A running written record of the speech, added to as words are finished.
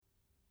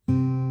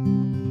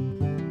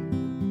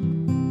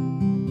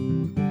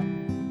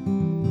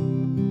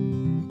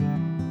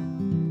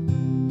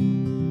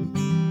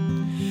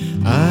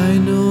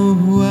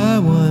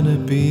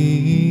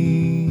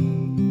be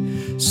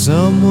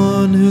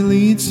someone who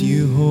leads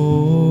you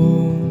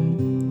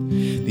home.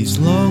 These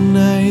long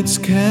nights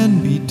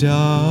can be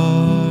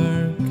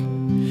dark,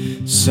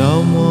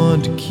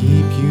 someone to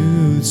keep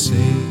you safe.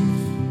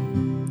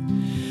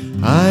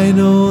 I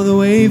know the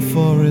way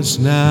for us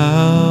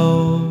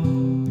now,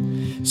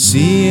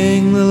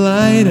 seeing the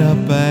light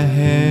up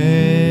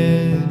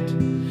ahead.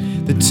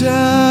 The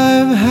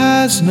time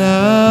has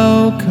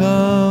now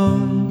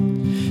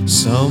come,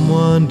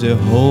 someone to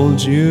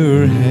hold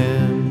your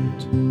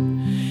hand.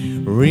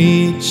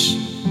 Reach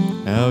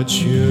out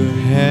your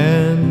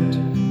hand,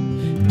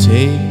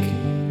 take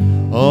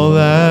all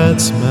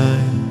that's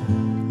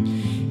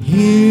mine.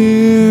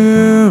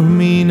 Hear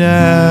me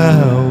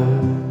now,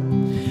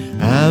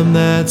 I'm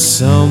that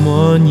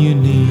someone you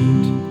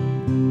need.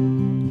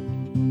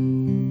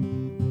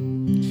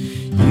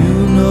 You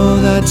know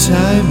that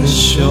time is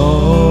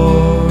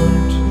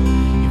short,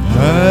 you've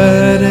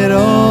heard it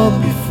all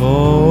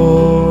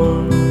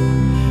before.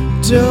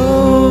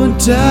 Don't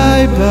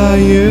die by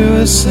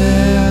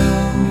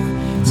yourself,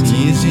 it's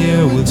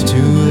easier with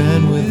two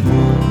than with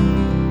one.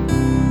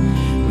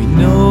 We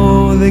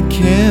know the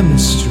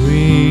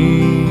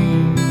chemistry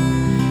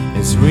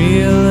is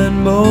real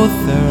in both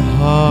our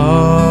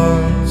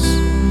hearts.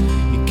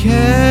 You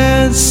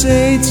can't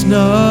say it's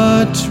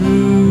not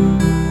true,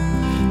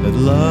 that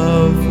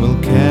love will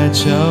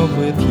catch up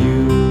with you.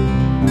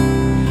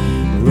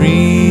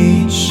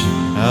 Reach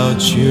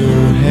out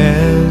your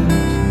hand,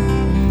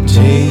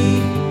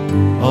 take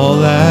all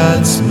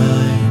that's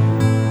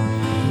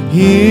mine.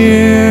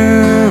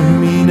 Hear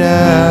me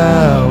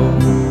now,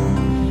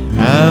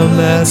 I'm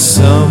that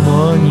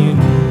someone you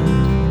need.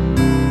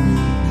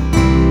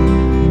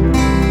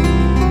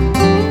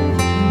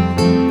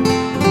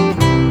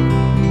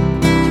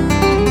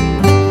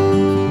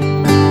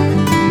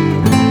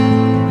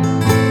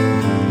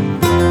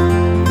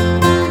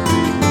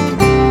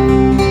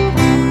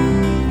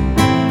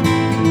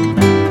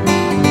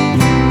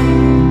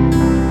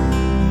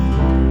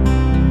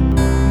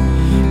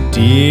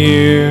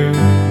 Dear,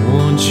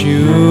 won't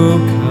you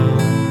come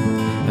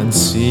and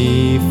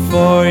see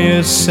for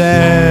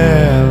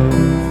yourself?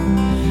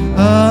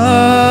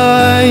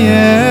 I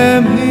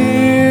am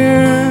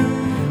here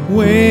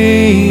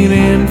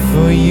waiting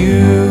for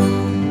you.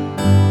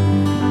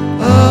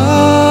 I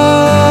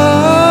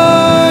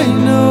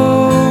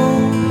know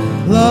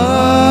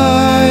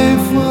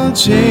life will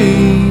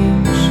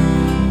change,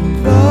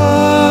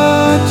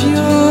 but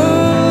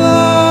your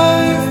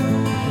life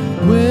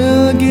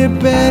will get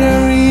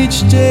better each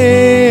day.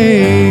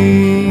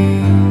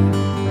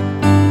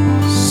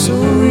 So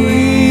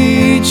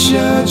reach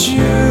out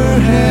your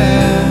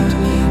hand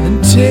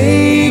and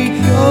take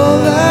all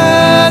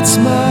that's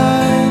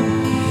mine.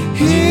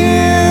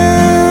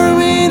 Hear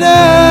me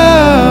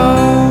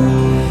now,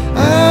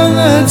 I'm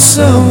that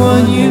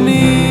someone you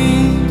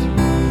need.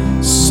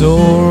 So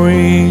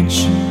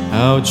reach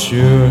out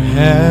your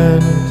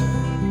hand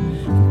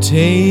and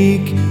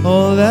take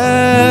all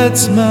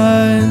that's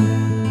mine.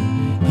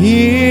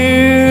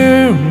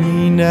 Hear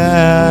me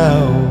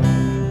now,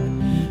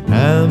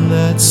 I'm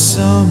that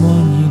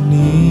someone you